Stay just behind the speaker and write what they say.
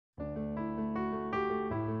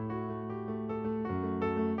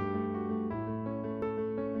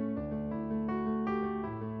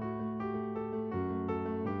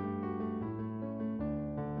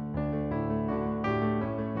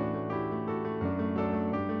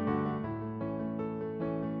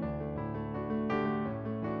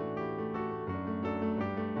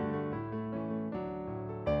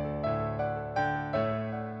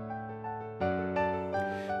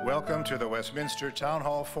Welcome to the Westminster Town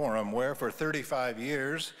Hall Forum, where for 35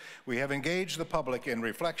 years we have engaged the public in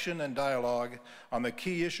reflection and dialogue on the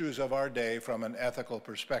key issues of our day from an ethical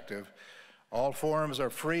perspective. All forums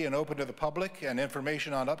are free and open to the public, and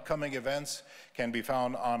information on upcoming events can be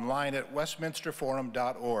found online at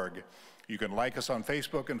westminsterforum.org. You can like us on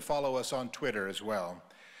Facebook and follow us on Twitter as well.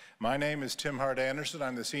 My name is Tim Hart Anderson.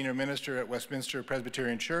 I'm the senior minister at Westminster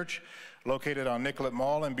Presbyterian Church, located on Nicollet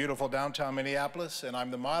Mall in beautiful downtown Minneapolis, and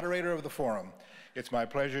I'm the moderator of the forum. It's my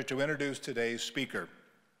pleasure to introduce today's speaker.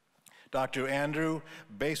 Dr. Andrew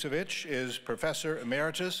Bacevich is Professor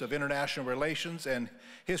Emeritus of International Relations and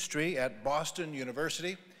History at Boston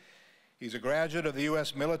University. He's a graduate of the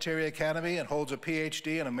U.S. Military Academy and holds a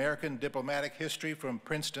Ph.D. in American Diplomatic History from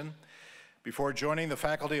Princeton. Before joining the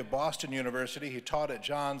faculty of Boston University, he taught at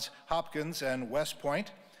Johns Hopkins and West Point.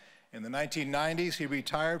 In the 1990s, he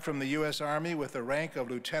retired from the U.S. Army with the rank of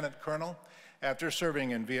lieutenant colonel after serving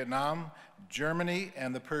in Vietnam, Germany,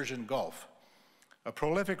 and the Persian Gulf. A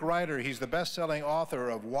prolific writer, he's the best-selling author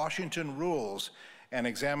of Washington Rules, an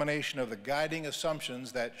examination of the guiding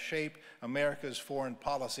assumptions that shape America's foreign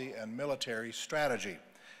policy and military strategy.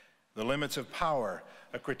 The Limits of Power,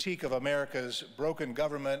 a critique of America's broken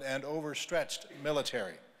government and overstretched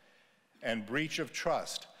military. And Breach of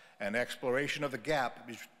Trust, an exploration of the gap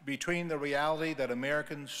between the reality that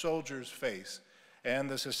American soldiers face and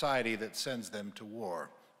the society that sends them to war.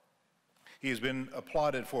 He has been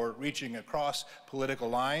applauded for reaching across political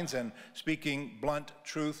lines and speaking blunt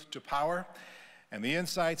truth to power. And the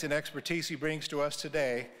insights and expertise he brings to us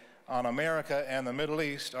today on America and the Middle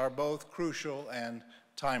East are both crucial and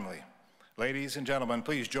timely. Ladies and gentlemen,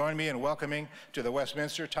 please join me in welcoming to the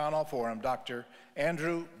Westminster Town Hall Forum, Dr.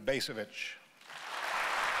 Andrew Bacevich.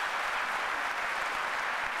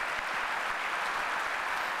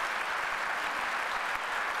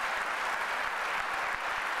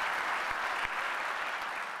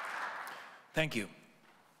 Thank you.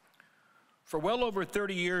 For well over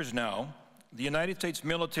 30 years now, the United States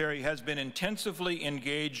military has been intensively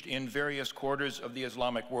engaged in various quarters of the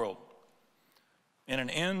Islamic world, and an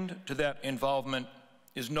end to that involvement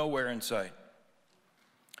is nowhere in sight.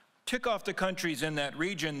 Tick off the countries in that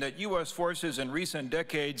region that U.S. forces in recent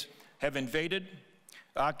decades have invaded,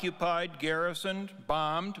 occupied, garrisoned,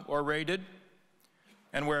 bombed, or raided,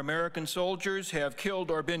 and where American soldiers have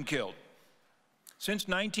killed or been killed. Since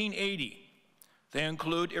 1980, they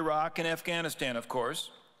include Iraq and Afghanistan, of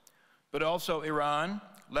course, but also Iran,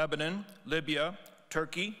 Lebanon, Libya,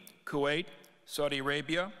 Turkey, Kuwait, Saudi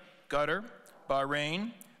Arabia, Qatar,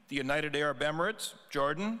 Bahrain, the United Arab Emirates,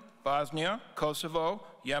 Jordan, Bosnia, Kosovo,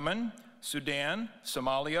 Yemen, Sudan,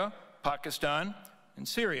 Somalia, Pakistan, and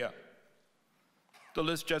Syria. The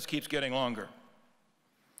list just keeps getting longer.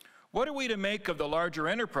 What are we to make of the larger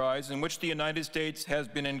enterprise in which the United States has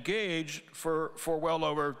been engaged for well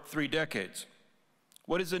over 3 decades?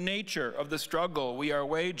 What is the nature of the struggle we are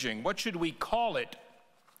waging? What should we call it?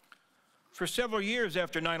 For several years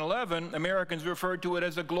after 9/11, Americans referred to it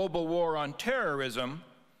as a global war on terrorism,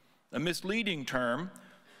 a misleading term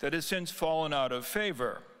that has since fallen out of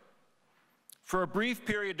favor. For a brief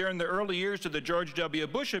period during the early years of the George W.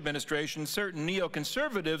 Bush administration, certain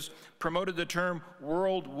neoconservatives promoted the term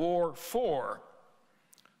World War IV.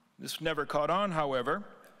 This never caught on, however,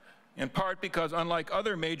 in part because, unlike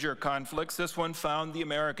other major conflicts, this one found the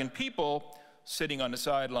American people sitting on the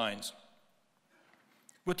sidelines.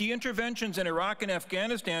 With the interventions in Iraq and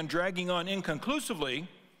Afghanistan dragging on inconclusively,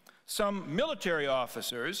 some military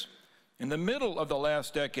officers in the middle of the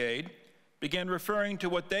last decade began referring to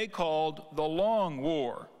what they called the Long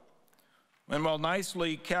War. And while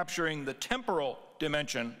nicely capturing the temporal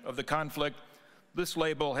dimension of the conflict, this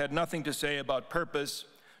label had nothing to say about purpose,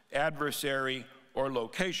 adversary, or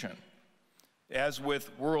location. As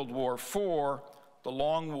with World War IV, the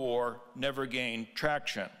Long War never gained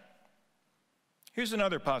traction. Here's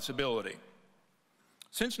another possibility.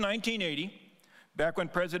 Since 1980, back when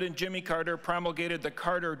President Jimmy Carter promulgated the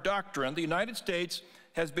Carter Doctrine, the United States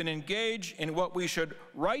has been engaged in what we should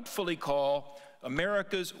rightfully call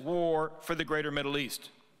America's war for the greater Middle East.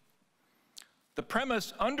 The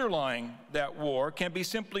premise underlying that war can be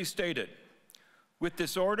simply stated: with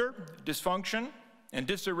disorder, dysfunction, and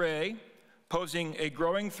disarray posing a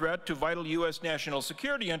growing threat to vital U.S. national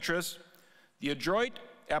security interests, the adroit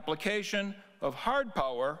application of hard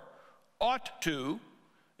power ought to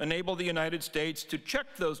enable the United States to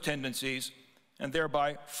check those tendencies and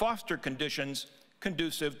thereby foster conditions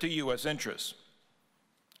conducive to U.S. interests.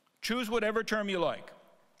 Choose whatever term you like: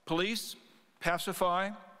 police,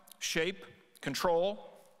 pacify, shape,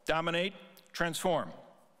 control, dominate, transform.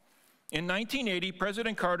 In 1980,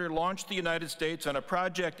 President Carter launched the United States on a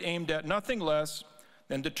project aimed at nothing less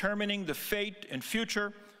than determining the fate and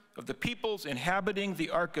future of the peoples inhabiting the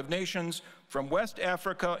Ark of Nations from West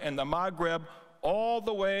Africa and the Maghreb all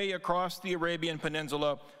the way across the Arabian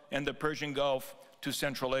Peninsula and the Persian Gulf to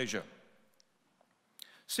Central Asia.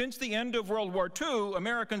 Since the end of World War II,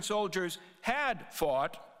 American soldiers had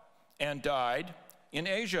fought and died in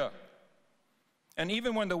Asia. And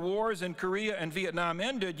even when the wars in Korea and Vietnam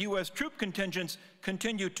ended, U.S. troop contingents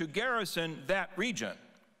continued to garrison that region.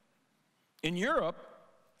 In Europe,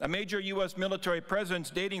 a major U.S. military presence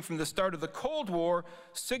dating from the start of the Cold War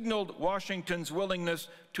signaled Washington's willingness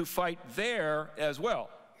to fight there as well.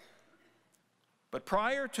 But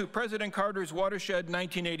prior to President Carter's watershed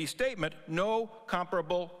 1980 statement, no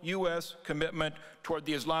comparable U.S. commitment toward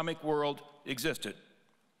the Islamic world existed.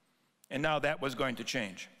 And now that was going to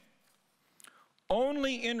change.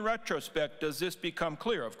 Only in retrospect does this become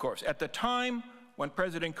clear, of course. At the time when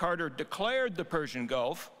President Carter declared the Persian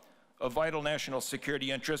Gulf a vital national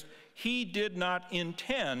security interest, he did not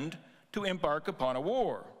intend to embark upon a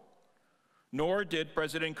war. Nor did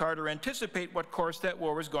President Carter anticipate what course that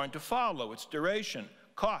war was going to follow, its duration,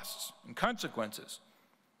 costs, and consequences.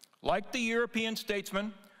 Like the European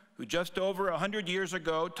statesman who just over 100 years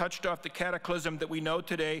ago touched off the cataclysm that we know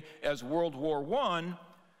today as World War I,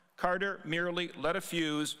 Carter merely lit a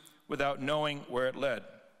fuse without knowing where it led.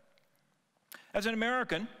 As an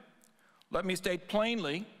American, let me state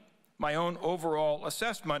plainly my own overall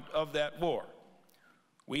assessment of that war.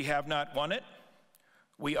 We have not won it,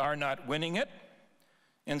 we are not winning it,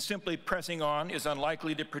 and simply pressing on is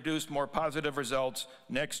unlikely to produce more positive results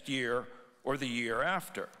next year or the year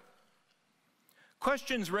after.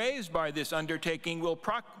 Questions raised by this undertaking will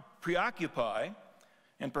preoccupy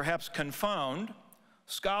and perhaps confound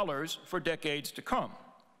scholars for decades to come.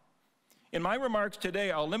 In my remarks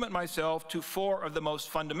today, I'll limit myself to four of the most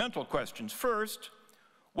fundamental questions. First,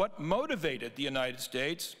 what motivated the United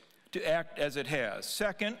States to act as it has?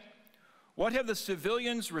 Second, what have the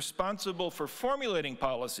civilians responsible for formulating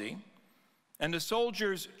policy and the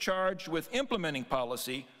soldiers charged with implementing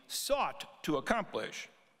policy sought to accomplish?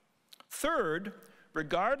 Third,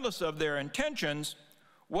 regardless of their intentions,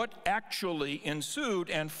 what actually ensued?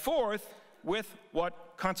 And fourth, with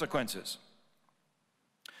what consequences?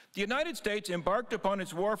 The United States embarked upon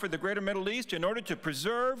its war for the Greater Middle East in order to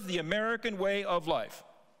preserve the American way of life.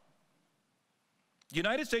 The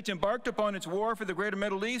United States embarked upon its war for the Greater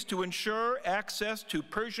Middle East to ensure access to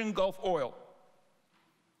Persian Gulf oil.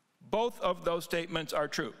 Both of those statements are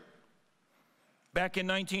true. Back in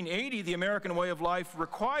 1980, the American way of life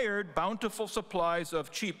required bountiful supplies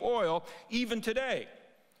of cheap oil. Even today,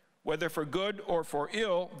 whether for good or for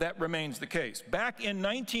ill, that remains the case. Back in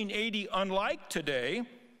 1980, unlike today,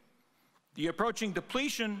 the approaching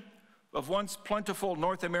depletion of once plentiful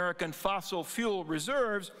North American fossil fuel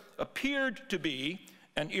reserves appeared to be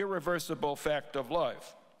an irreversible fact of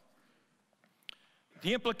life.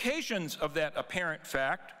 The implications of that apparent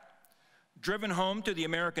fact, driven home to the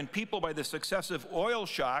American people by the successive oil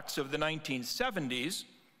shocks of the 1970s,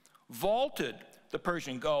 vaulted the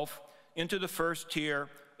Persian Gulf into the first tier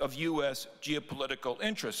of U.S. geopolitical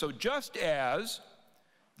interest. So just as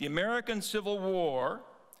the American Civil War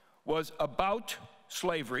was about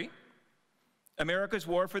slavery, America's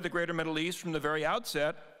war for the Greater Middle East from the very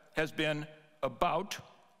outset has been about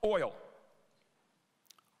oil.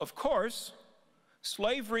 Of course,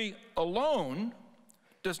 slavery alone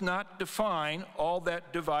does not define all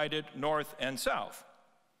that divided North and South.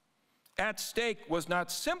 At stake was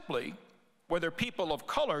not simply whether people of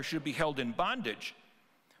color should be held in bondage,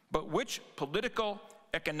 but which political,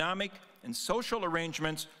 economic, and social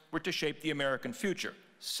arrangements were to shape the American future.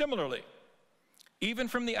 Similarly, even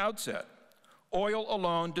from the outset, oil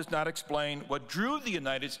alone does not explain what drew the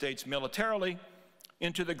United States militarily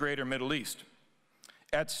into the Greater Middle East.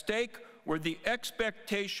 At stake were the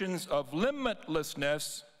expectations of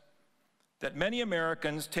limitlessness that many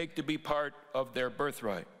Americans take to be part of their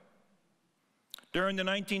birthright. During the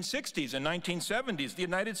 1960s and 1970s, the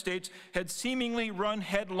United States had seemingly run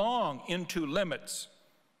headlong into limits.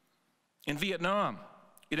 In Vietnam,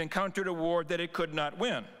 it encountered a war that it could not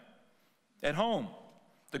win. At home,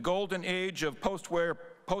 the golden age of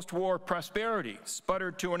post-war prosperity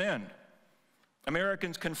sputtered to an end.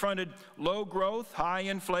 Americans confronted low growth, high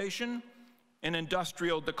inflation, and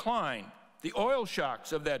industrial decline. The oil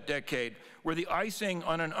shocks of that decade were the icing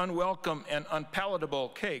on an unwelcome and unpalatable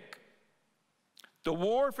cake. The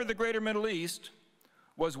war for the Greater Middle East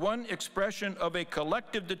was one expression of a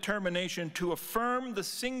collective determination to affirm the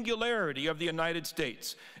singularity of the United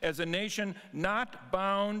States as a nation not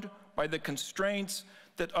bound by the constraints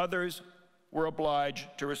that others were obliged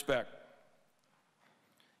to respect.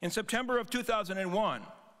 In September of 2001,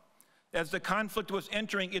 as the conflict was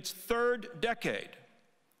entering its third decade,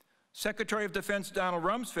 Secretary of Defense Donald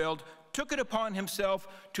Rumsfeld took it upon himself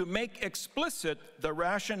to make explicit the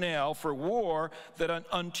rationale for war that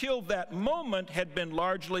until that moment had been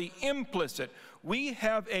largely implicit. We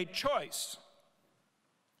have a choice,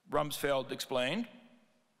 Rumsfeld explained,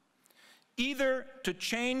 either to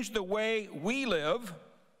change the way we live,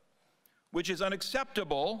 which is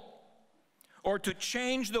unacceptable, or to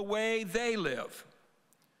change the way they live.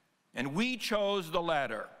 And we chose the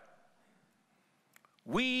latter.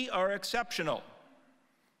 We are exceptional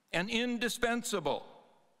and indispensable,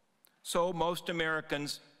 so most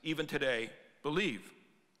Americans, even today, believe.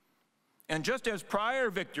 And just as prior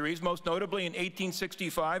victories, most notably in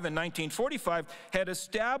 1865 and 1945, had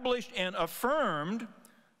established and affirmed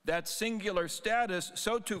that singular status,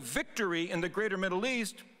 so too victory in the greater Middle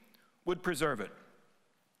East would preserve it.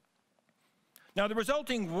 Now, the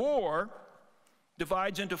resulting war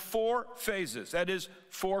divides into 4 phases, that is,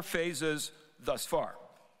 4 phases thus far.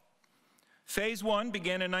 Phase 1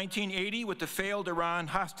 began in 1980 with the failed Iran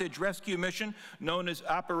hostage rescue mission known as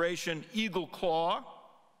Operation Eagle Claw,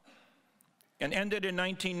 and ended in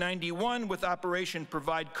 1991 with Operation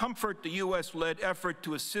Provide Comfort, the U.S.-led effort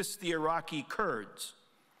to assist the Iraqi Kurds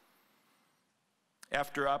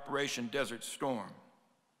after Operation Desert Storm.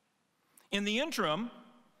 In the interim,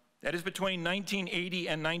 that is between 1980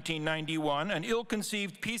 and 1991, an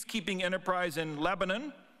ill-conceived peacekeeping enterprise in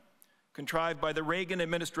Lebanon, contrived by the Reagan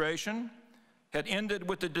administration, had ended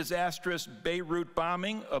with the disastrous Beirut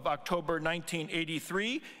bombing of October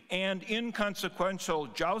 1983 and inconsequential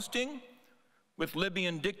jousting with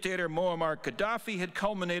Libyan dictator Muammar Gaddafi had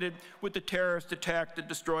culminated with the terrorist attack that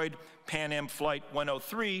destroyed Pan Am Flight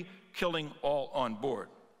 103, killing all on board.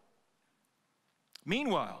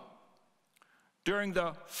 Meanwhile, during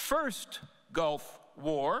the first Gulf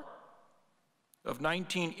War of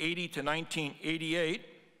 1980 to 1988,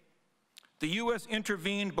 the U.S.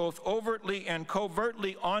 intervened both overtly and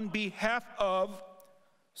covertly on behalf of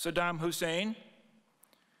Saddam Hussein,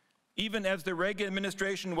 even as the Reagan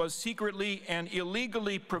administration was secretly and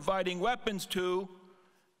illegally providing weapons to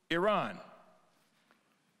Iran.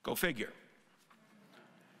 Go figure.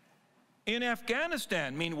 In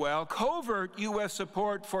Afghanistan, meanwhile, covert U.S.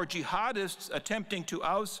 support for jihadists attempting to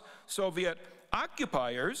oust Soviet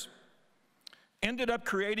occupiers ended up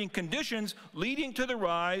creating conditions leading to the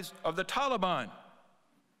rise of the Taliban,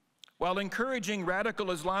 while encouraging radical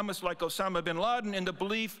Islamists like Osama bin Laden in the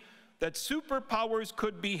belief that superpowers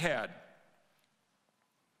could be had.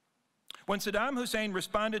 When Saddam Hussein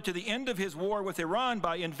responded to the end of his war with Iran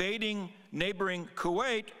by invading neighboring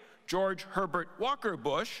Kuwait, George Herbert Walker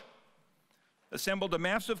Bush assembled a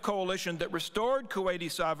massive coalition that restored Kuwaiti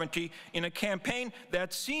sovereignty in a campaign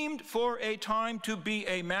that seemed for a time to be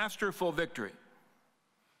a masterful victory.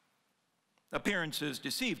 Appearances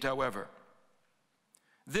deceived, however.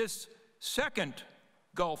 This second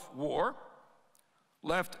Gulf War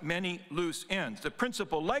left many loose ends. The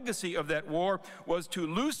principal legacy of that war was to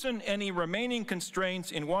loosen any remaining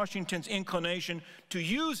constraints in Washington's inclination to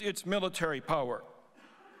use its military power.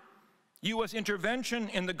 U.S. intervention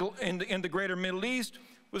in the greater Middle East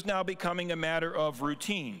was now becoming a matter of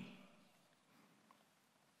routine.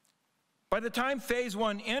 By the time Phase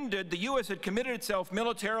 1 ended, the U.S. had committed itself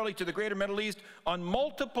militarily to the greater Middle East on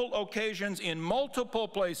multiple occasions in multiple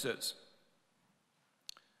places.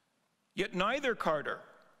 Yet neither Carter,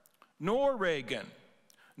 nor Reagan,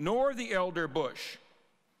 nor the elder Bush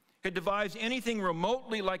had devised anything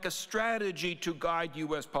remotely like a strategy to guide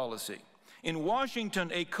U.S. policy. In Washington,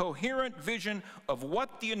 a coherent vision of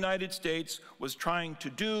what the United States was trying to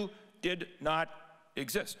do did not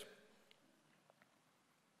exist.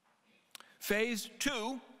 Phase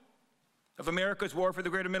 2 of America's war for the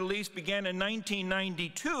greater Middle East began in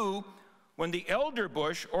 1992 when the elder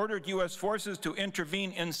Bush ordered U.S. forces to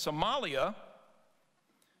intervene in Somalia,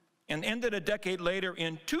 and ended a decade later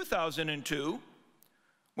in 2002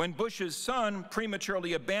 when Bush's son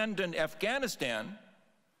prematurely abandoned Afghanistan,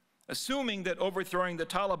 assuming that overthrowing the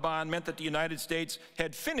Taliban meant that the United States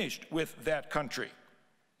had finished with that country.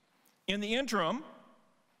 In the interim,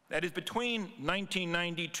 that is between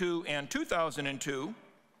 1992 and 2002,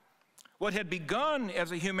 what had begun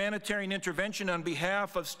as a humanitarian intervention on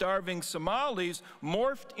behalf of starving Somalis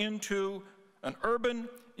morphed into an urban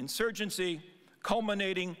insurgency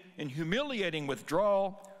culminating in humiliating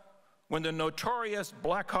withdrawal when the notorious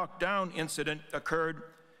Black Hawk Down incident occurred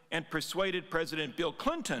and persuaded President Bill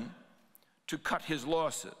Clinton to cut his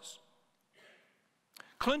losses.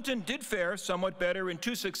 Clinton did fare somewhat better in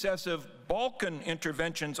two successive Balkan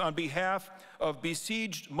interventions on behalf of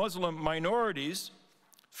besieged Muslim minorities,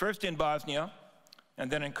 first in Bosnia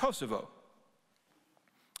and then in Kosovo.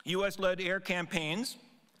 U.S.-led air campaigns,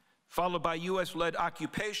 followed by U.S.-led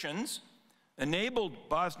occupations, enabled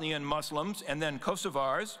Bosnian Muslims and then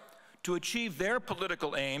Kosovars to achieve their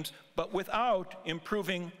political aims, but without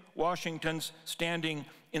improving Washington's standing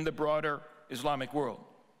in the broader Islamic world.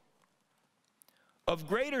 Of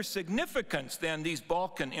greater significance than these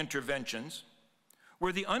Balkan interventions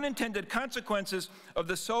were the unintended consequences of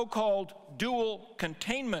the so-called dual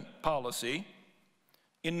containment policy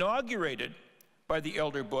inaugurated by the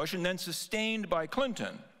elder Bush and then sustained by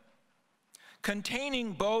Clinton,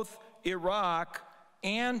 containing both Iraq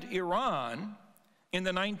and Iran in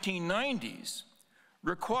the 1990s,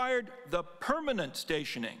 required the permanent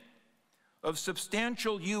stationing of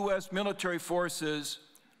substantial U.S. military forces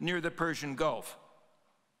near the Persian Gulf,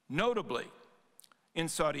 notably in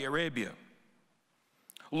Saudi Arabia.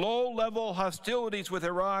 Low-level hostilities with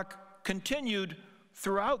Iraq continued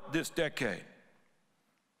throughout this decade.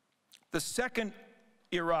 The Second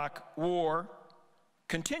Iraq War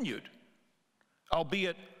continued,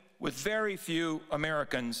 albeit with very few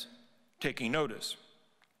Americans taking notice.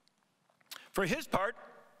 For his part,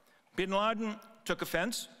 bin Laden took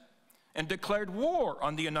offense and declared war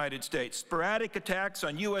on the United States. Sporadic attacks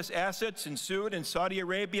on U.S. assets ensued in Saudi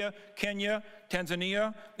Arabia, Kenya,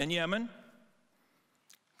 Tanzania, and Yemen.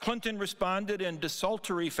 Clinton responded in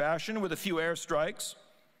desultory fashion with a few airstrikes,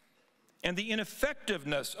 and the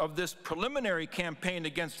ineffectiveness of this preliminary campaign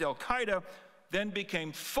against al-Qaeda then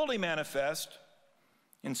became fully manifest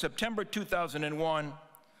in September 2001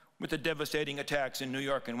 with the devastating attacks in New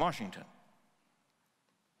York and Washington.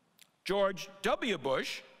 George W.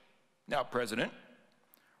 Bush, now president,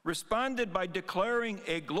 responded by declaring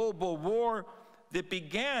a global war that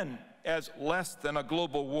began as less than a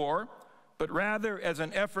global war, but rather as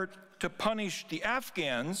an effort to punish the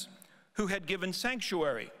Afghans who had given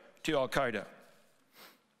sanctuary to al-Qaeda.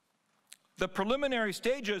 The preliminary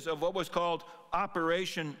stages of what was called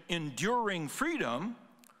Operation Enduring Freedom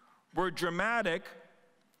were dramatic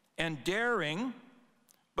and daring,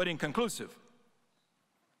 but inconclusive.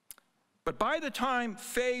 But by the time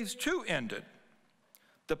Phase 2 ended,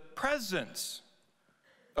 the presence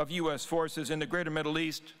of U.S. forces in the greater Middle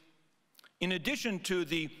East, in addition to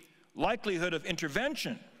the likelihood of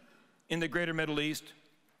intervention in the greater Middle East,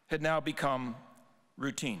 had now become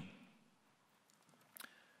routine.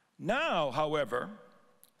 Now, however,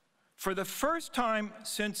 for the first time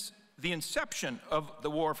since the inception of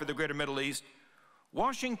the war for the greater Middle East,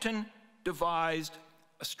 Washington devised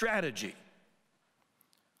a strategy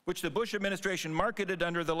which the Bush administration marketed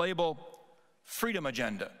under the label Freedom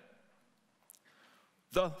Agenda.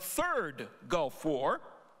 The Third Gulf War,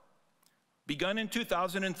 begun in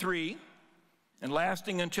 2003 and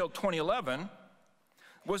lasting until 2011,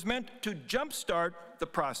 was meant to jumpstart the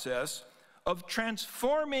process of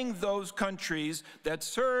transforming those countries that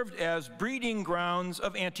served as breeding grounds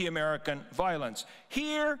of anti-American violence.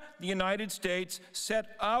 Here, the United States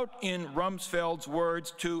set out, in Rumsfeld's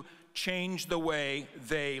words, to change the way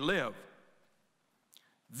they live.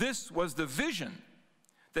 This was the vision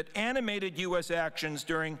that animated U.S. actions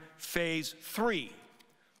during Phase 3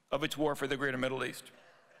 of its war for the greater Middle East.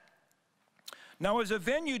 Now, as a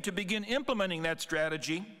venue to begin implementing that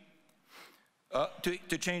strategy,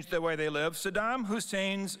 to change the way they live, Saddam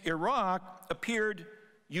Hussein's Iraq appeared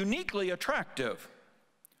uniquely attractive.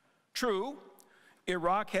 True,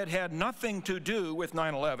 Iraq had had nothing to do with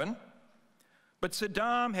 9/11, but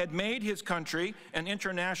Saddam had made his country an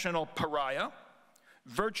international pariah,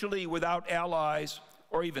 virtually without allies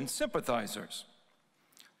or even sympathizers.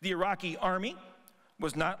 The Iraqi army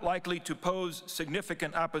was not likely to pose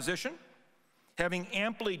significant opposition, having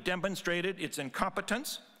amply demonstrated its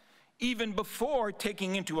incompetence even before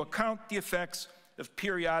taking into account the effects of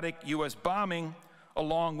periodic U.S. bombing,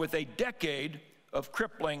 along with a decade of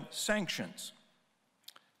crippling sanctions.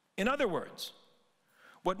 In other words,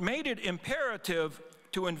 what made it imperative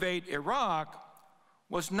to invade Iraq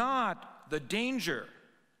was not the danger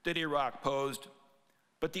that Iraq posed,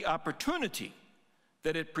 but the opportunity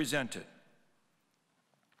that it presented.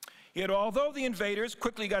 Yet although the invaders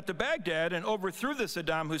quickly got to Baghdad and overthrew the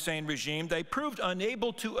Saddam Hussein regime, they proved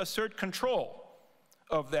unable to assert control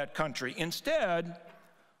of that country. Instead,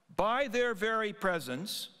 by their very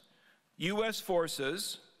presence, U.S.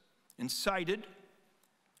 forces incited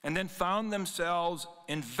and then found themselves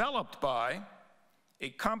enveloped by a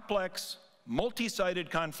complex, multi-sided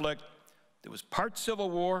conflict that was part civil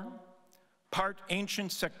war, part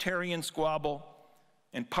ancient sectarian squabble,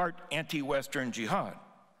 and part anti-Western jihad.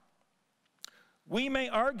 We may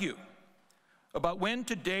argue about when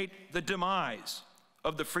to date the demise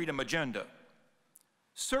of the freedom agenda.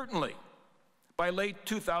 Certainly, by late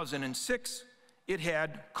 2006, it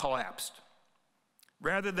had collapsed.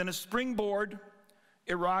 Rather than a springboard,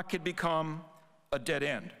 Iraq had become a dead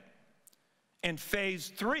end. And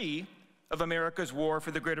phase 3 of America's war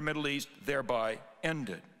for the Greater Middle East thereby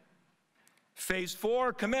ended. Phase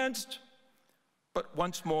 4 commenced, but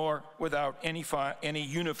once more without any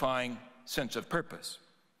unifying sense of purpose.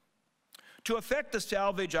 To effect the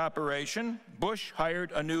salvage operation, Bush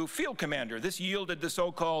hired a new field commander. This yielded the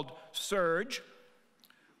so-called surge,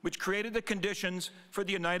 which created the conditions for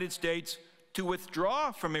the United States to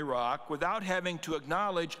withdraw from Iraq without having to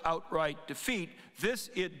acknowledge outright defeat. This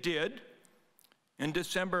it did. In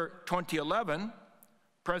December 2011,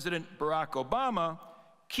 President Barack Obama,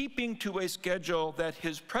 keeping to a schedule that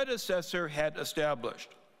his predecessor had established.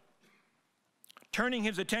 Turning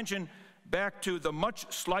his attention back to the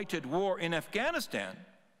much slighted war in Afghanistan,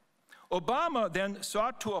 Obama then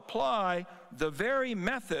sought to apply the very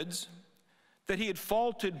methods that he had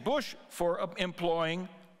faulted Bush for employing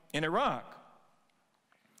in Iraq.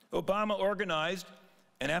 Obama organized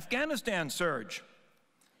an Afghanistan surge,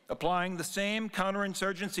 applying the same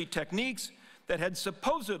counterinsurgency techniques that had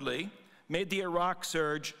supposedly made the Iraq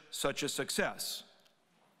surge such a success.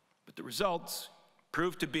 But the results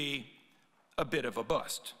proved to be a bit of a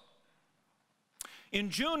bust. In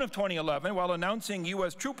June of 2011, while announcing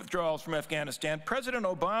U.S. troop withdrawals from Afghanistan, President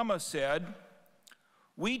Obama said,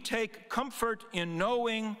 "We take comfort in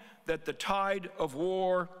knowing that the tide of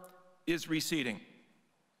war is receding."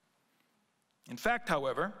 In fact,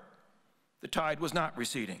 however, the tide was not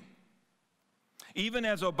receding. Even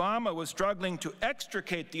as Obama was struggling to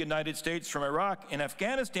extricate the United States from Iraq and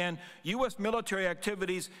Afghanistan, U.S. military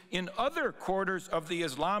activities in other quarters of the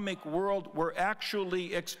Islamic world were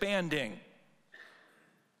actually expanding.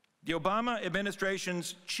 The Obama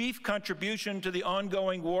administration's chief contribution to the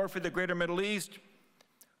ongoing war for the Greater Middle East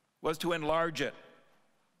was to enlarge it.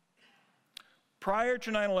 Prior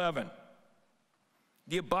to 9/11,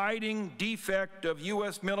 the abiding defect of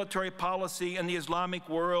U.S. military policy in the Islamic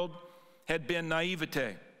world had been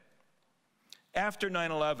naivete. After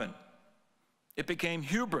 9/11, it became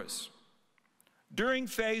hubris. During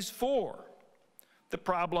phase 4, the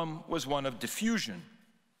problem was one of diffusion.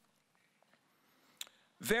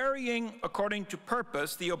 Varying according to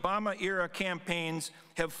purpose, the Obama-era campaigns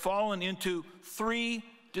have fallen into 3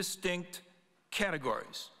 distinct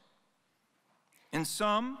categories. In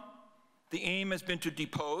some, the aim has been to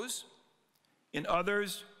depose, in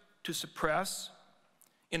others, to suppress,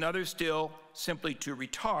 in others still, simply to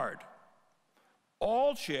retard.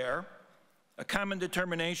 All share a common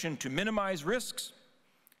determination to minimize risks,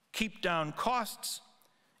 keep down costs,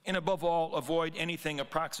 and above all, avoid anything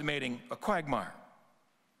approximating a quagmire.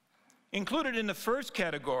 Included in the first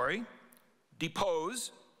category,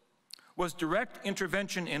 depose, was direct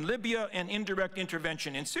intervention in Libya and indirect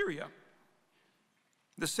intervention in Syria.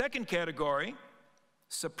 The second category,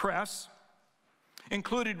 suppress,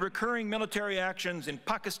 included recurring military actions in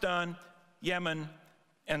Pakistan, Yemen,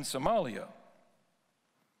 and Somalia.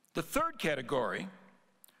 The third category,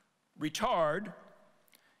 retard,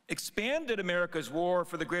 expanded America's war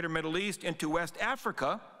for the Greater Middle East into West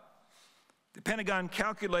Africa, the Pentagon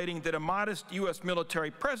calculating that a modest U.S.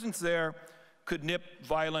 military presence there could nip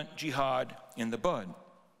violent jihad in the bud.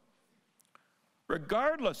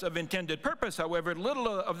 Regardless of intended purpose, however, little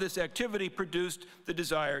of this activity produced the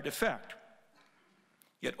desired effect.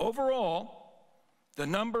 Yet overall, the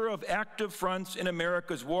number of active fronts in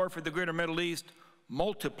America's war for the Greater Middle East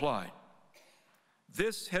multiplied.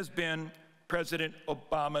 This has been President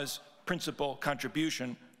Obama's principal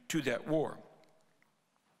contribution to that war.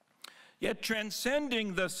 Yet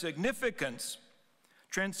transcending insignificance,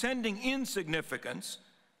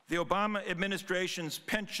 the Obama administration's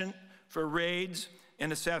penchant for raids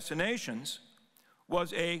and assassinations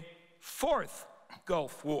was a 4th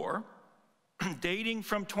Gulf War, dating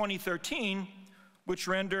from 2013, which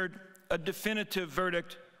rendered a definitive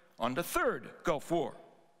verdict on the 3rd Gulf War.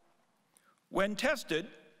 When tested,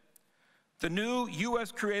 the new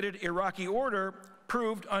U.S.-created Iraqi order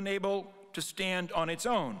proved unable to stand on its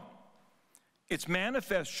own, its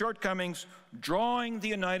manifest shortcomings drawing the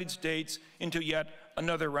United States into yet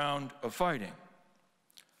another round of fighting.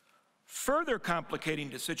 Further complicating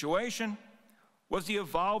the situation was the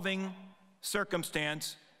evolving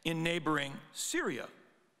circumstance in neighboring Syria.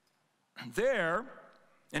 There,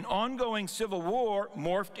 an ongoing civil war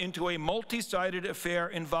morphed into a multi-sided affair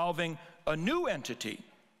involving a new entity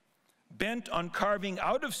bent on carving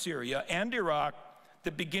out of Syria and Iraq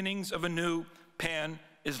the beginnings of a new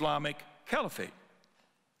pan-Islamic caliphate.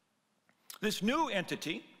 This new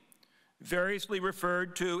entity, variously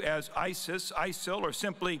referred to as ISIS, ISIL, or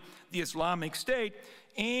simply the Islamic State,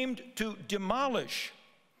 aimed to demolish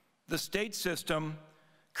the state system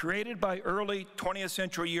created by early 20th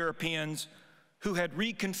century Europeans who had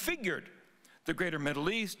reconfigured the greater Middle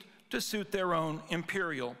East to suit their own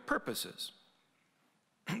imperial purposes.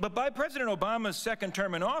 But by President Obama's second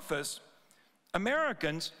term in office,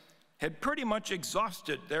 Americans had pretty much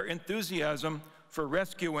exhausted their enthusiasm for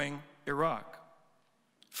rescuing Iraq.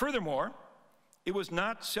 Furthermore, it was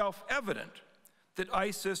not self-evident that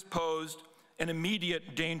ISIS posed an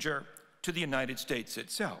immediate danger to the United States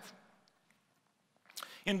itself.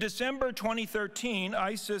 In December 2013,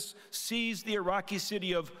 ISIS seized the Iraqi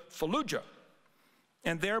city of Fallujah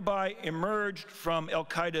and thereby emerged from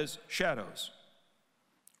al-Qaeda's shadows.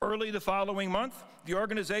 Early the following month, the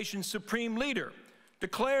organization's supreme leader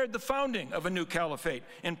declared the founding of a new caliphate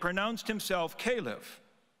and pronounced himself caliph.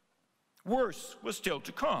 Worse was still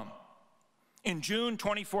to come. In June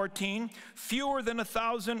 2014, fewer than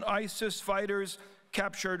 1,000 ISIS fighters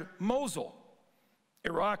captured Mosul,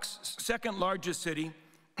 Iraq's second largest city,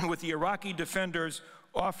 with the Iraqi defenders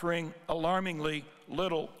offering alarmingly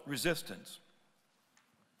little resistance.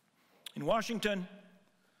 In Washington,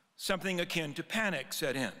 something akin to panic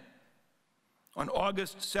set in. On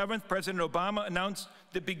August 7th, President Obama announced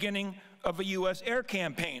the beginning of a U.S. air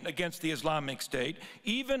campaign against the Islamic State,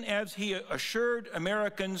 even as he assured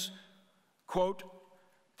Americans, quote,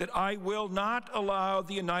 that I will not allow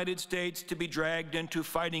the United States to be dragged into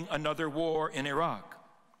fighting another war in Iraq.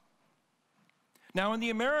 Now, in the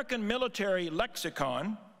American military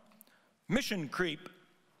lexicon, mission creep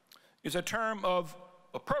is a term of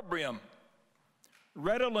opprobrium,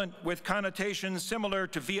 redolent with connotations similar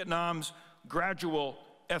to Vietnam's gradual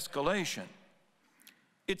escalation.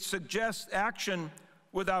 It suggests action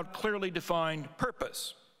without clearly defined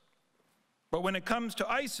purpose. But when it comes to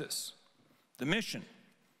ISIS, the mission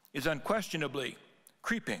is unquestionably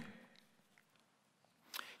creeping.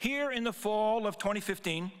 Here in the fall of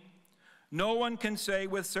 2015, no one can say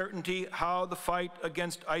with certainty how the fight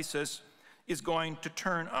against ISIS is going to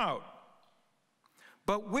turn out.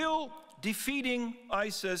 But will defeating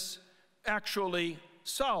ISIS actually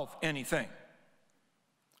solve anything?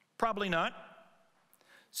 Probably not,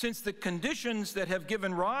 since the conditions that have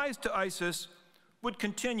given rise to ISIS would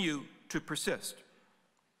continue to persist.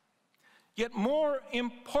 Yet more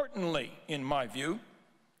importantly, in my view,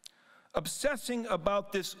 obsessing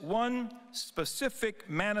about this one specific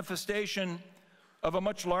manifestation of a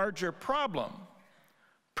much larger problem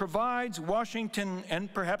provides Washington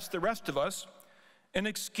and perhaps the rest of us an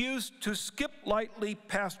excuse to skip lightly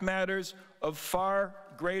past matters of far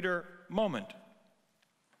greater moment.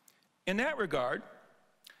 In that regard,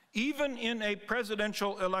 even in a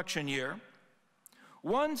presidential election year,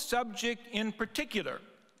 one subject in particular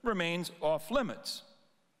remains off limits: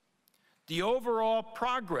 the overall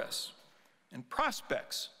progress and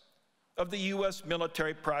prospects of the U.S.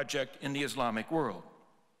 military project in the Islamic world.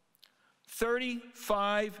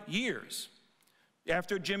 35 years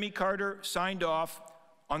after Jimmy Carter signed off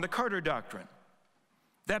on the Carter Doctrine,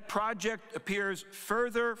 that project appears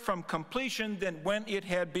further from completion than when it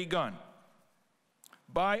had begun.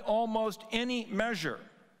 By almost any measure,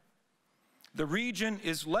 the region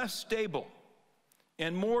is less stable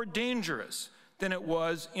and more dangerous than it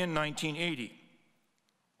was in 1980.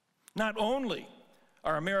 Not only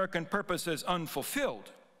are American purposes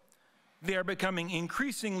unfulfilled, they are becoming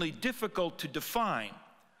increasingly difficult to define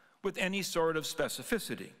with any sort of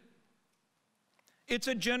specificity. It's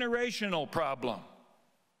a generational problem.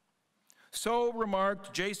 So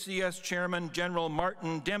remarked JCS Chairman General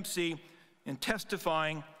Martin Dempsey in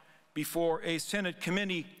testifying before a Senate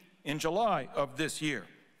committee in July of this year.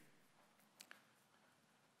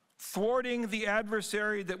 Thwarting the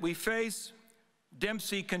adversary that we face,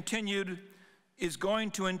 Dempsey continued, is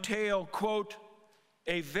going to entail, quote,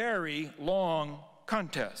 a very long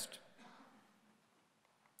contest.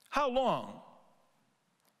 How long?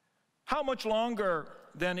 How much longer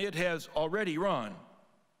than it has already run?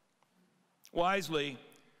 Wisely,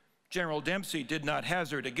 General Dempsey did not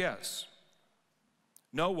hazard a guess.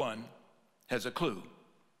 No one has a clue.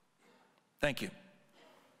 Thank you.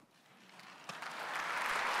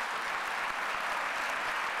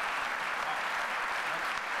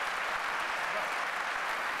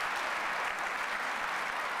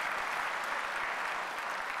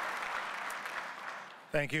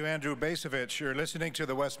 Thank you, Andrew Bacevich. You're listening to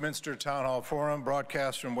the Westminster Town Hall Forum,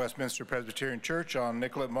 broadcast from Westminster Presbyterian Church on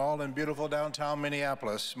Nicollet Mall in beautiful downtown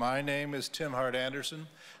Minneapolis. My name is Tim Hart Anderson.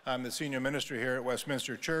 I'm the senior minister here at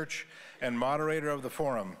Westminster Church and moderator of the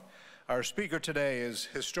forum. Our speaker today is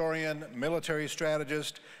historian, military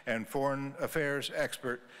strategist, and foreign affairs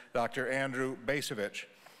expert, Dr. Andrew Bacevich.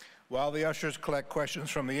 While the ushers collect questions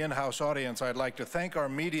from the in-house audience, I'd like to thank our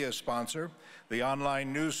media sponsor, the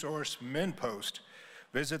online news source MinnPost.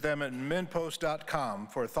 Visit them at minnpost.com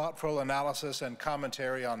for thoughtful analysis and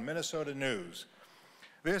commentary on Minnesota news.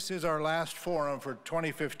 This is our last forum for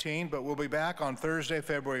 2015, but we'll be back on Thursday,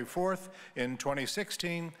 February 4th in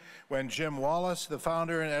 2016, when Jim Wallace, the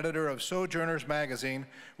founder and editor of Sojourners magazine,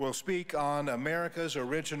 will speak on America's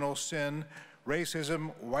original sin,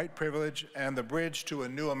 racism, white privilege, and the bridge to a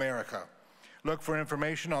new America. Look for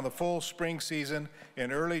information on the full spring season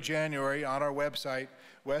in early January on our website,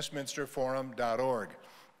 westminsterforum.org.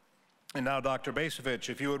 And now, Dr.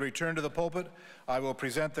 Bacevich, if you would return to the pulpit, I will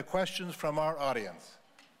present the questions from our audience.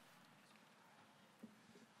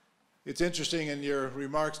 It's interesting in your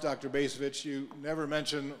remarks, Dr. Bacevich, you never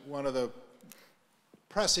mention one of the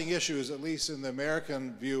pressing issues, at least in the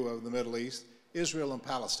American view of the Middle East, Israel and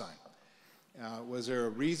Palestine. Was there a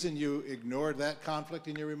reason you ignored that conflict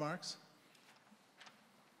in your remarks?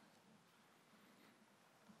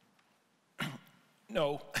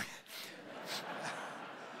 No.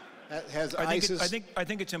 I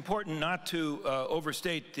think it's important not to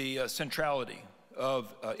overstate the centrality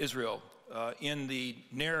of Israel in the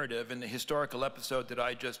narrative, in the historical episode that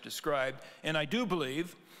I just described. And I do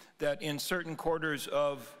believe that in certain quarters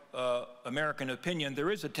of American opinion, there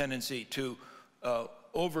is a tendency to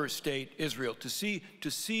overstate Israel, to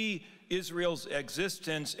see Israel's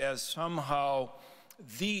existence as somehow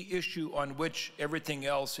the issue on which everything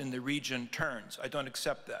else in the region turns. I don't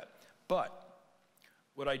accept that. But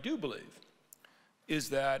what I do believe is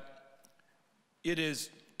that it is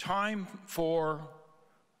time for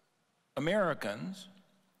Americans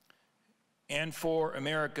and for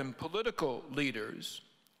American political leaders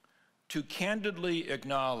to candidly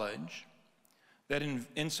acknowledge that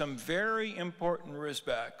in some very important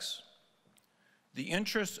respects, the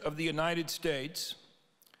interests of the United States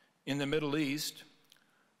in the Middle East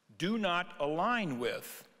do not align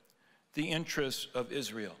with the interests of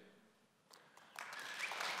Israel.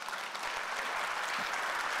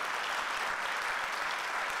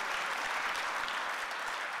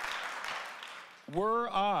 Were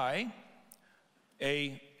I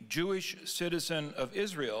a Jewish citizen of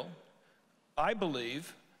Israel, I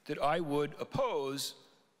believe that I would oppose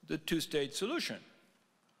the two-state solution.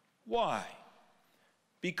 Why?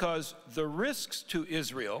 Because the risks to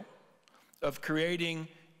Israel of creating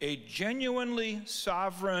a genuinely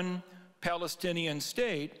sovereign Palestinian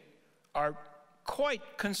state are quite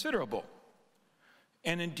considerable.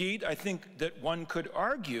 And indeed, I think that one could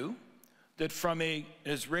argue that from an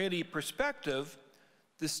Israeli perspective,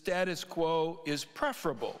 the status quo is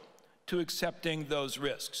preferable to accepting those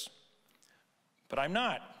risks. But I'm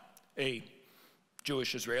not a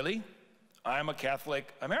Jewish Israeli. I'm a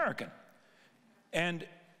Catholic American. And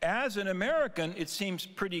as an American, it seems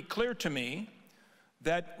pretty clear to me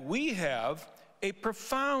that we have a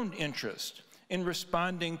profound interest in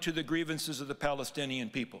responding to the grievances of the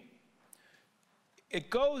Palestinian people.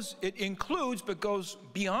 It includes, but goes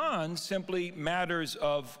beyond simply matters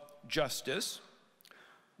of justice.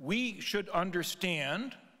 We should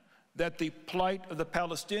understand that the plight of the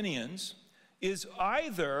Palestinians is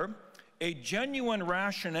either a genuine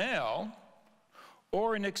rationale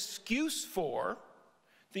or an excuse for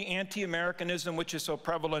the anti-Americanism which is so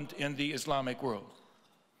prevalent in the Islamic world.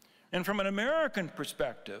 And from an American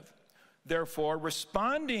perspective, therefore,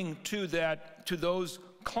 responding to those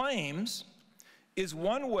claims is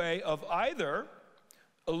one way of either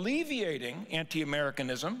alleviating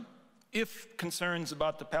anti-Americanism, if concerns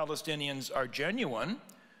about the Palestinians are genuine,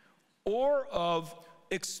 or of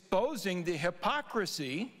exposing the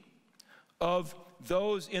hypocrisy of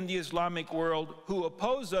those in the Islamic world who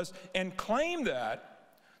oppose us and claim that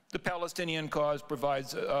the Palestinian cause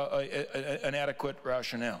provides an adequate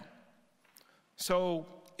rationale. So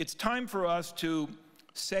it's time for us to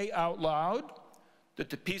say out loud that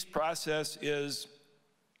the peace process is,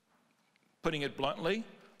 putting it bluntly,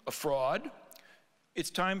 a fraud. It's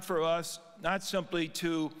time for us not simply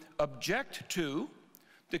to object to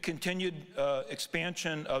the continued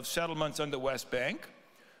expansion of settlements on the West Bank,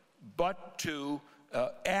 but to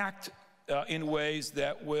act in ways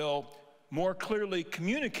that will more clearly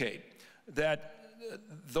communicate that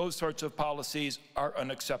those sorts of policies are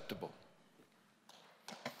unacceptable.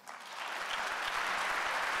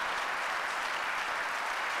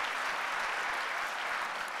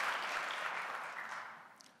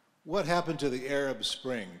 What happened to the Arab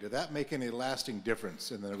Spring? Did that make any lasting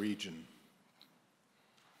difference in the region?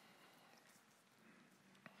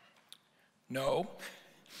 No.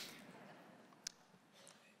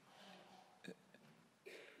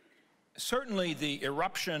 Certainly the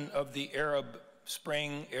eruption of the Arab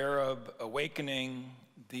Spring, Arab awakening,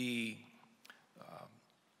 the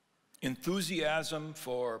enthusiasm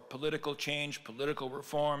for political change, political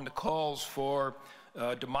reform, the calls for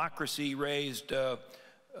democracy raised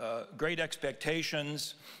great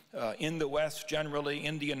expectations in the West generally,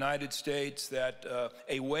 in the United States, that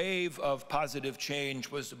a wave of positive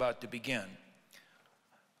change was about to begin.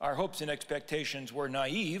 Our hopes and expectations were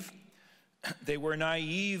naive. They were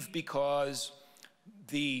naive because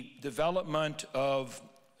the development of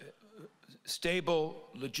stable,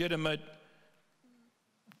 legitimate,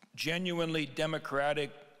 genuinely democratic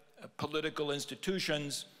political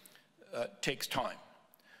institutions takes time.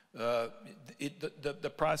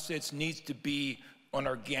 The process needs to be an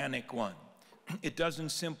organic one. It doesn't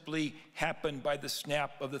simply happen by the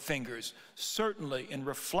snap of the fingers. Certainly, in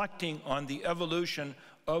reflecting on the evolution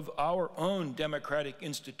of our own democratic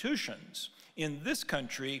institutions in this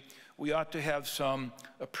country, we ought to have some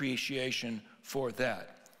appreciation for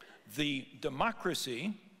that. The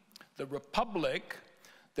democracy, the republic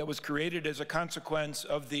that was created as a consequence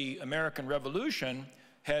of the American Revolution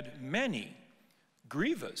had many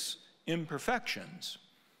grievous imperfections.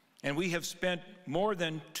 And we have spent more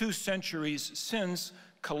than 2 centuries since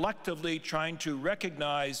collectively trying to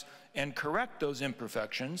recognize and correct those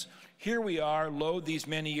imperfections. Here we are, lo, these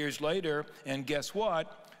many years later, and guess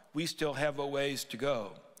what? We still have a ways to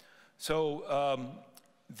go. So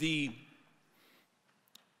the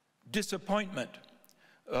disappointment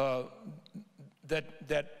that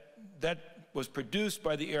was produced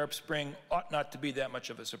by the Arab Spring ought not to be that much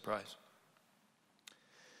of a surprise.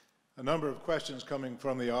 A number of questions coming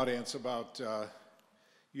from the audience about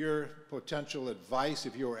your potential advice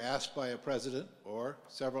if you were asked by a president, or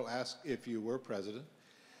several asked if you were president.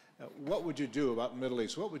 What would you do about the Middle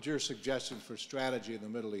East? What would your suggestions for strategy in the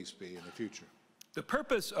Middle East be in the future? The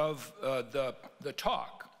purpose of the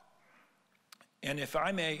talk, and if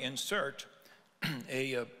I may insert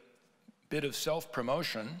a bit of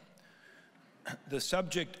self-promotion, the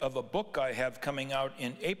subject of a book I have coming out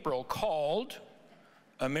in April called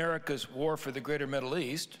America's War for the Greater Middle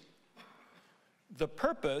East. The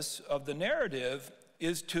purpose of the narrative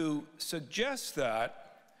is to suggest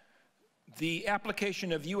that the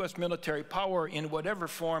application of U.S. military power in whatever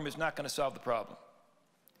form is not going to solve the problem.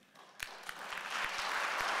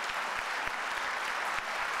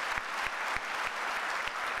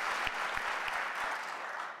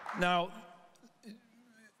 Now,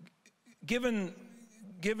 given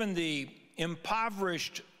the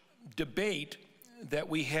impoverished debate that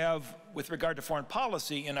we have with regard to foreign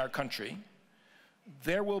policy in our country,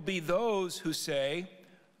 there will be those who say,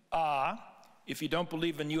 if you don't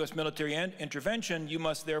believe in U.S. military intervention, you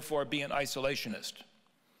must therefore be an isolationist.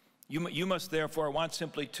 You must therefore want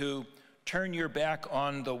simply to turn your back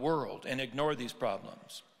on the world and ignore these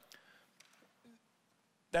problems.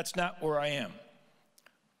 That's not where I am.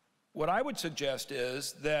 What I would suggest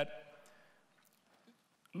is that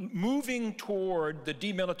moving toward the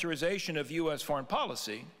demilitarization of U.S. foreign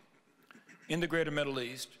policy in the Greater Middle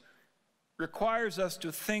East requires us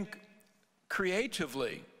to think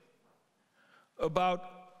creatively about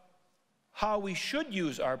how we should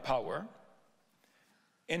use our power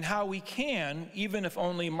and how we can, even if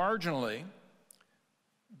only marginally,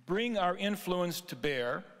 bring our influence to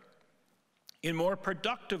bear in more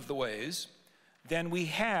productive ways than we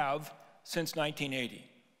have since 1980.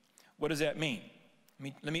 What does that mean?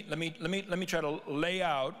 Let me try to lay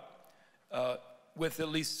out with at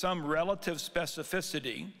least some relative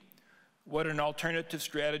specificity what an alternative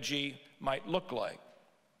strategy might look like.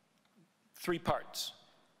 3 parts.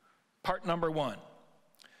 Part number 1.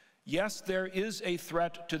 Yes, there is a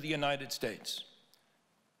threat to the United States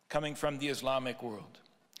coming from the Islamic world.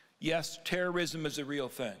 Yes, terrorism is a real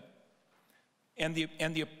thing. And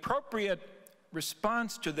the appropriate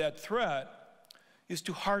response to that threat is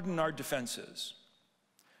to harden our defenses.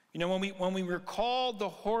 You know, when we recall the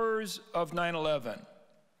horrors of 9/11,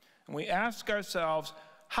 and we ask ourselves,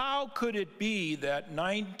 how could it be that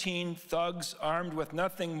 19 thugs armed with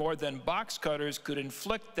nothing more than box cutters could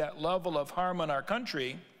inflict that level of harm on our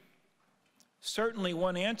country? Certainly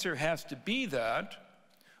one answer has to be that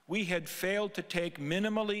we had failed to take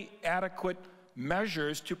minimally adequate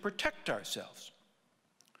measures to protect ourselves.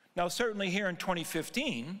 Now, certainly here in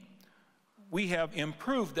 2015, we have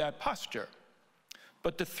improved that posture.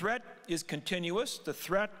 But the threat is continuous, the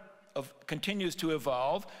threat continues to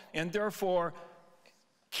evolve, and therefore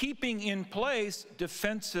keeping in place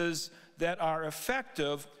defenses that are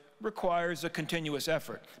effective requires a continuous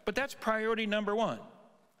effort. But that's priority number 1.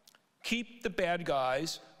 Keep the bad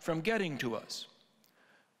guys from getting to us.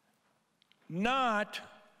 Not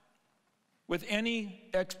with any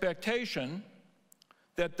expectation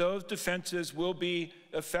that those defenses will be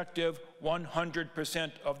effective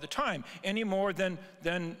 100% of the time, any more than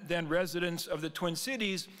residents of the Twin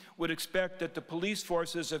Cities would expect that the police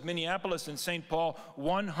forces of Minneapolis and St. Paul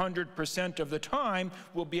 100% of the time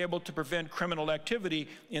will be able to prevent criminal activity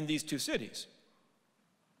in these two cities.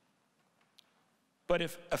 But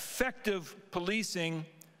if effective policing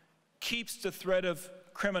keeps the threat of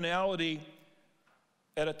criminality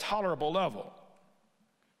at a tolerable level,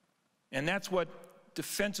 and that's what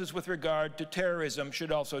defenses with regard to terrorism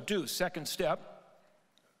should also do. Second step,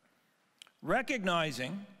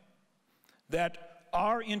 recognizing that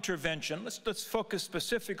our intervention, let's focus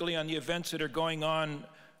specifically on the events that are going on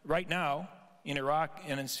right now in Iraq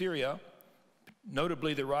and in Syria,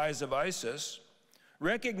 notably the rise of ISIS,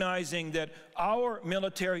 recognizing that our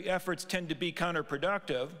military efforts tend to be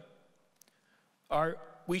counterproductive,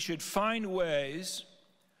 we should find ways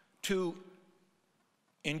to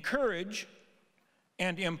encourage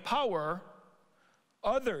and empower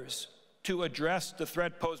others to address the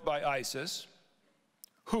threat posed by ISIS,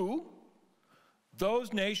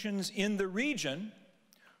 those nations in the region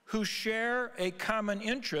who share a common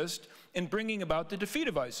interest in bringing about the defeat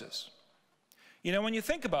of ISIS. You know, when you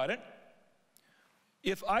think about it,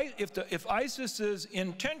 if ISIS's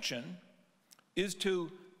intention is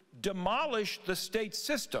to demolish the state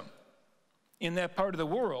system in that part of the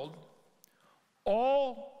world,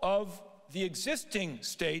 all of the existing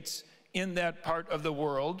states in that part of the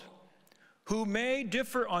world, who may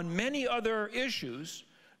differ on many other issues,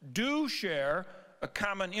 do share a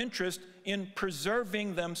common interest in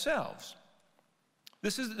preserving themselves.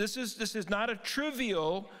 This is not a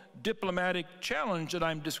trivial diplomatic challenge that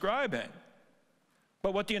I'm describing.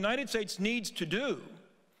 But what the United States needs to do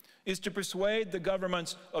is to persuade the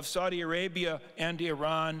governments of Saudi Arabia and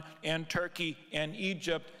Iran and Turkey and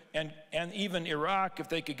Egypt and even Iraq, if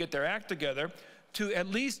they could get their act together, to at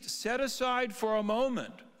least set aside for a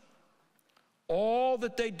moment all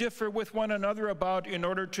that they differ with one another about in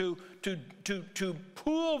order to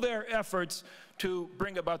pool their efforts to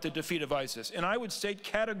bring about the defeat of ISIS. And I would state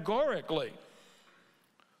categorically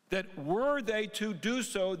that were they to do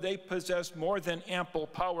so, they possess more than ample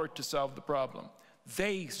power to solve the problem.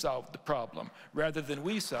 They solve the problem rather than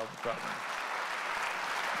we solve the problem.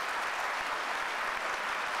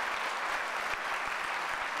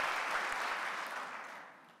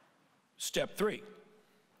 Step 3,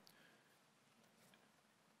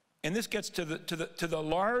 and this gets to the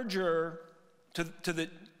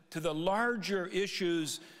larger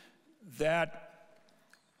issues that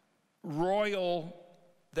roil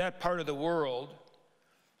that part of the world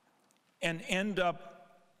and end up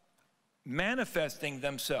manifesting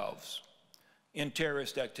themselves in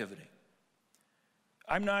terrorist activity.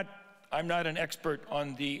 I'm not an expert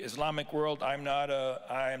on the Islamic world. I am not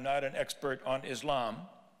an expert on Islam.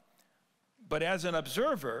 But as an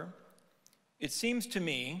observer, it seems to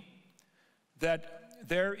me that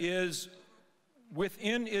there is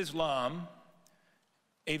within Islam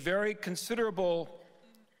a very considerable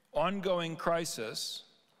ongoing crisis,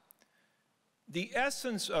 the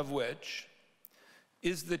essence of which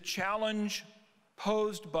is the challenge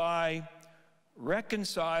posed by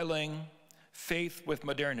reconciling faith with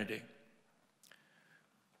modernity.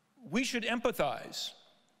 We should empathize,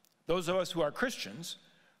 those of us who are Christians,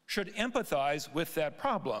 should empathize with that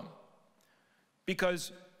problem,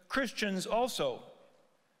 because Christians also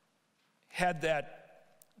had that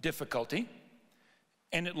difficulty,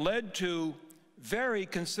 and it led to very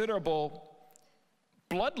considerable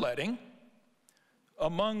bloodletting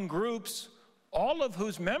among groups, all of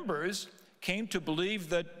whose members came to believe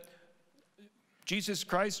that Jesus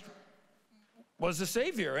Christ was the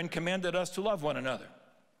Savior and commanded us to love one another.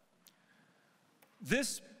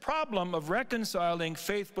 This problem of reconciling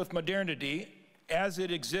faith with modernity as it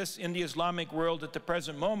exists in the Islamic world at the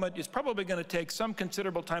present moment is probably going to take some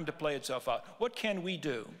considerable time to play itself out. What can we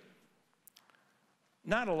do?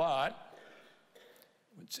 Not a lot.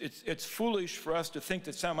 It's foolish for us to think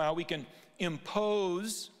that somehow we can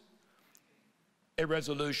impose a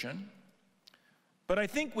resolution. But I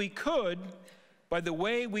think we could, by the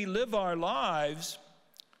way we live our lives,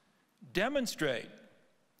 demonstrate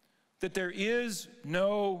that there is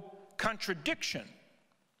no contradiction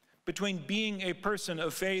between being a person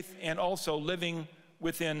of faith and also living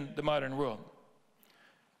within the modern world.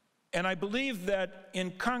 And I believe that in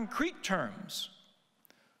concrete terms,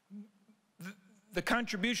 the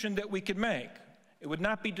contribution that we could make, it would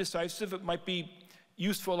not be decisive, it might be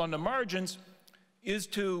useful on the margins, is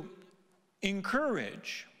to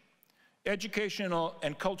encourage educational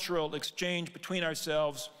and cultural exchange between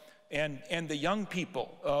ourselves and the young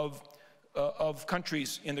people of of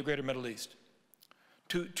countries in the greater Middle East,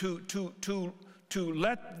 to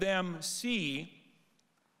let them see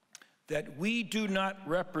that we do not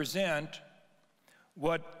represent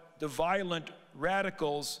what the violent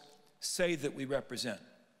radicals say that we represent.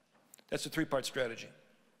 That's a three-part strategy.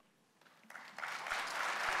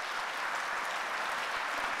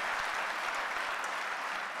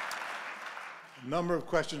 A number of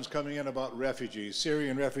questions coming in about refugees,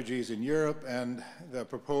 Syrian refugees in Europe, and the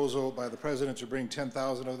proposal by the president to bring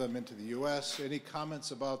 10,000 of them into the U.S. Any comments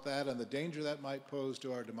about that and the danger that might pose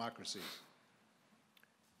to our democracies?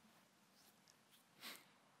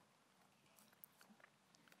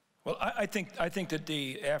 Well, I think that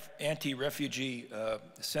the anti-refugee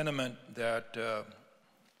sentiment that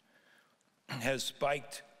has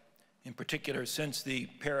spiked, in particular since the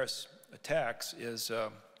Paris attacks, is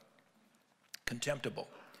contemptible.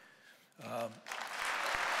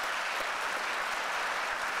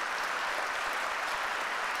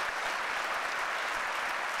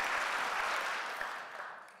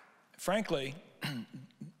 Frankly,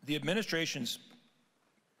 the administration's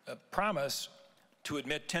promise to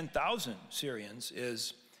admit 10,000 Syrians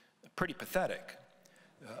is pretty pathetic.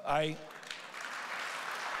 I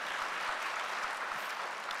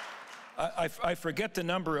forget the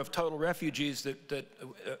number of total refugees that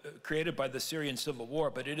created by the Syrian civil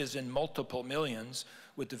war, but it is in multiple millions,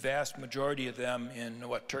 with the vast majority of them in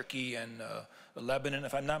Turkey and Lebanon,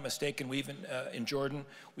 if I'm not mistaken. We even in Jordan,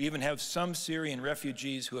 we even have some Syrian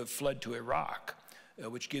refugees who have fled to Iraq,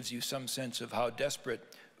 which gives you some sense of how desperate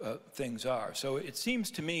things are. So it seems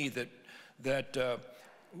to me that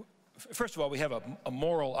first of all, we have a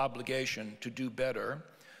moral obligation to do better.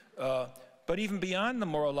 But even beyond the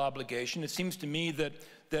moral obligation, it seems to me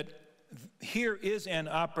that here is an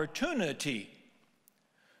opportunity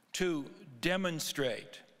to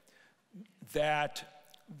demonstrate that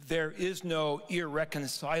there is no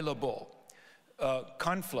irreconcilable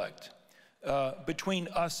conflict between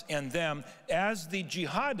us and them, as the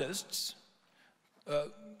jihadists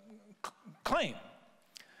claim.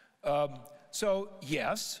 So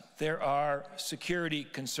yes, there are security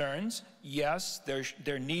concerns. Yes,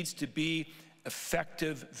 there needs to be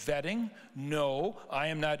effective vetting. No, I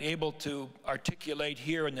am not able to articulate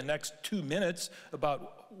here in the next 2 minutes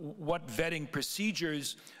about what vetting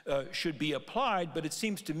procedures should be applied, but it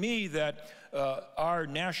seems to me that our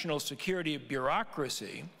national security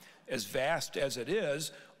bureaucracy, as vast as it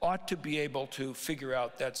is, ought to be able to figure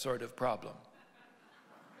out that sort of problem.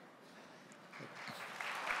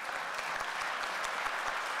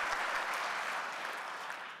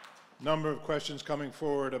 Number of questions coming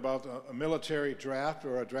forward about a military draft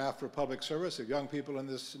or a draft for public service of young people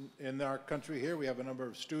in our country here. We have a number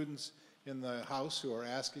of students in the House who are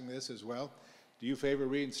asking this as well. Do you favor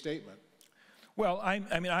reinstatement? Well, I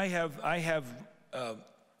mean, I have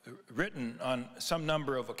written on some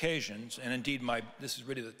number of occasions, and indeed this is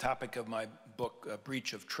really the topic of my book,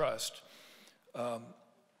 Breach of Trust,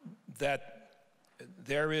 that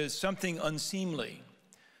there is something unseemly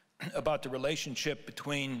about the relationship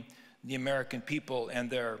between the American people and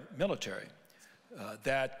their military,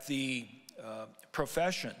 that the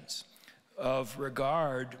professions of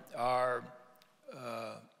regard are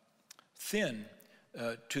thin,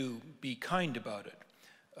 to be kind about it.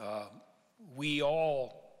 We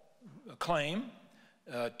all claim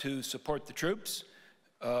to support the troops,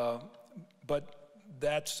 but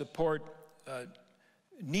that support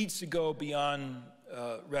needs to go beyond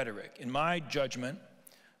rhetoric. In my judgment,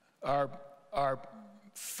 our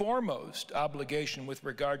foremost obligation with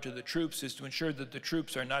regard to the troops is to ensure that the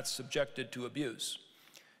troops are not subjected to abuse.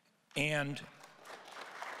 And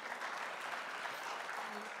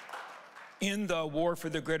in the war for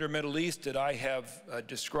the greater Middle East that I have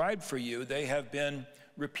described for you, they have been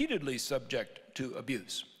repeatedly subject to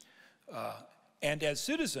abuse. And as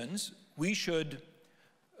citizens, we should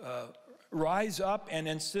rise up and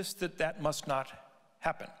insist that that must not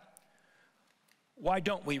happen. Why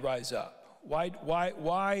don't we rise up?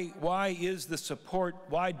 Why is the support,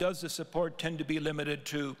 why does the support tend to be limited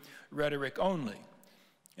to rhetoric only?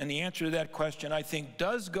 And the answer to that question, I think,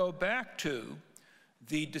 does go back to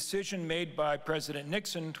the decision made by President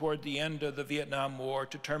Nixon toward the end of the Vietnam War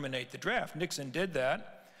to terminate the draft. Nixon did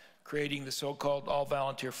that, creating the so-called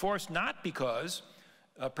all-volunteer force, not because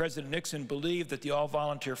President Nixon believed that the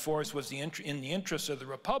all-volunteer force was in the interests of the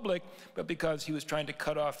Republic, but because he was trying to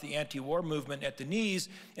cut off the anti-war movement at the knees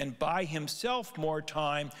and buy himself more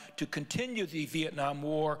time to continue the Vietnam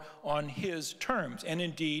War on his terms. And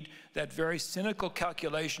indeed, that very cynical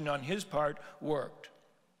calculation on his part worked.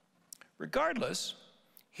 Regardless,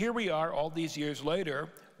 here we are all these years later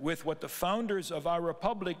with what the founders of our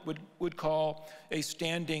republic would call a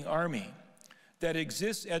standing army that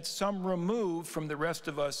exists at some remove from the rest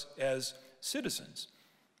of us as citizens.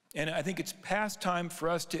 And I think it's past time for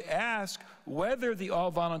us to ask whether the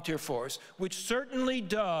all-volunteer force, which certainly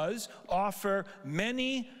does offer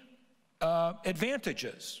many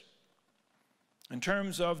advantages in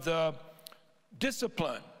terms of the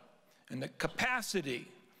discipline and the capacity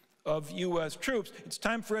of U.S. troops, it's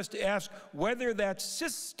time for us to ask whether that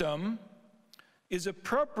system is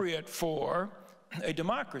appropriate for a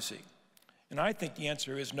democracy. And I think the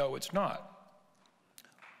answer is no, it's not.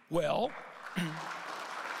 Well,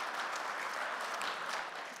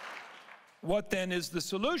 what then is the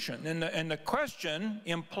solution? And the question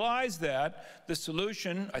implies that the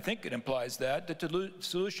solution, I think it implies that the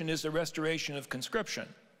solution is the restoration of conscription.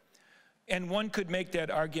 And one could make that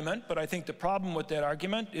argument, but I think the problem with that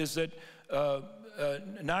argument is that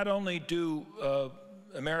not only do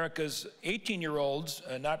America's 18-year-olds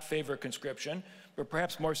not favor conscription, but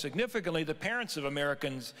perhaps more significantly, the parents of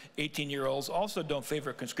Americans' 18-year-olds also don't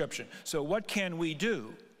favor conscription. So what can we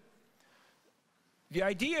do? The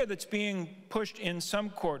idea that's being pushed in some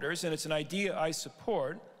quarters, and it's an idea I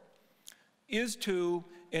support, is to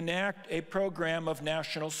enact a program of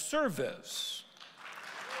national service.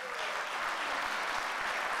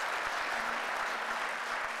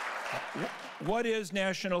 What is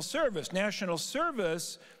national service? National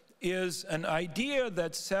service is an idea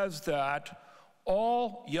that says that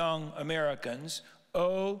all young Americans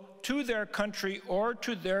owe to their country or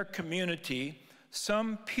to their community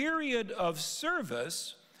some period of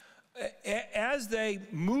service as they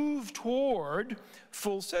move toward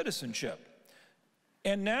full citizenship.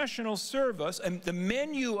 And national service, and the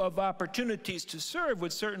menu of opportunities to serve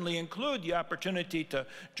would certainly include the opportunity to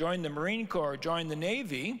join the Marine Corps, join the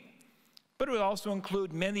Navy, but it would also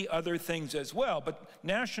include many other things as well. But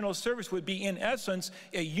national service would be, in essence,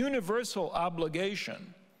 a universal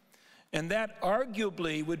obligation. And that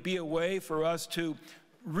arguably would be a way for us to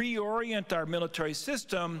reorient our military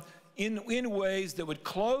system in ways that would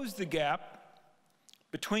close the gap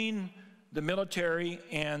between the military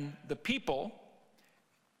and the people,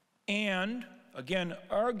 and, again,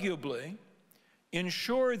 arguably,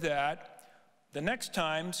 ensure that the next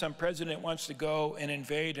time some president wants to go and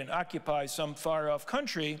invade and occupy some far-off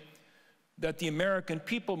country, that the American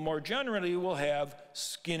people more generally will have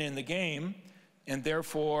skin in the game and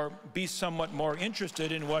therefore be somewhat more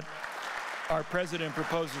interested in what our president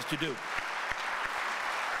proposes to do.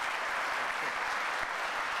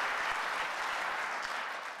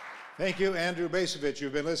 Thank you, Andrew Bacevich.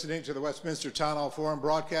 You've been listening to the Westminster Town Hall Forum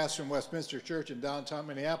broadcast from Westminster Church in downtown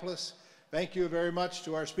Minneapolis. Thank you very much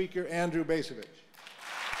to our speaker, Andrew Bacevich.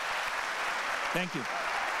 Thank you.